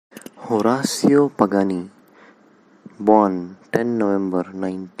Horacio Pagani, born 10 November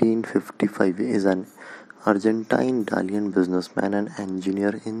 1955, is an Argentine-Italian businessman and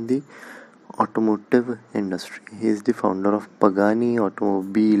engineer in the automotive industry. He is the founder of Pagani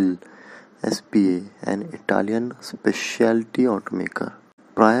Automobile SPA, an Italian specialty automaker.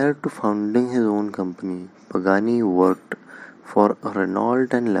 Prior to founding his own company, Pagani worked for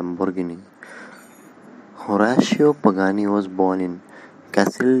Renault and Lamborghini. Horacio Pagani was born in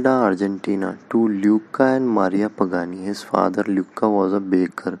Casilda, Argentina, to Luca and Maria Pagani. His father, Luca, was a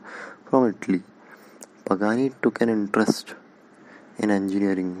baker from Italy. Pagani took an interest in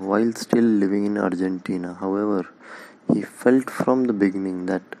engineering while still living in Argentina. However, he felt from the beginning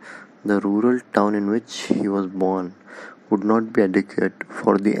that the rural town in which he was born would not be adequate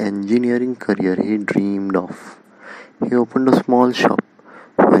for the engineering career he dreamed of. He opened a small shop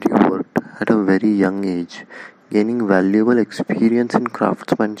where he worked at a very young age, gaining valuable experience in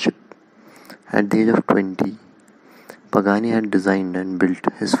craftsmanship. At the age of 20, Pagani had designed and built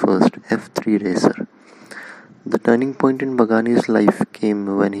his first F3 racer. The turning point in Pagani's life came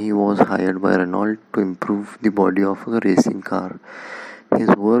when he was hired by Renault to improve the body of a racing car. His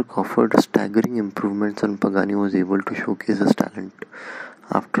work offered staggering improvements and Pagani was able to showcase his talent.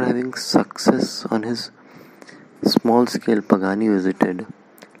 After having success on his small scale, Pagani visited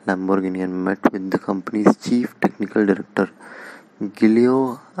Lamborghini and met with the company's chief technical director,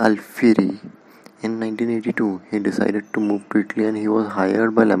 Giulio Alfieri. In 1982, he decided to move to Italy and he was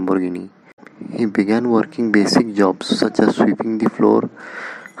hired by Lamborghini. He began working basic jobs such as sweeping the floor.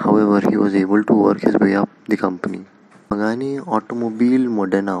 However, he was able to work his way up the company. Pagani Automobile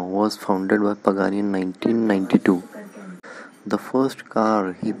Modena was founded by Pagani in 1992. The first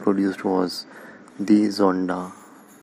car he produced was the Zonda.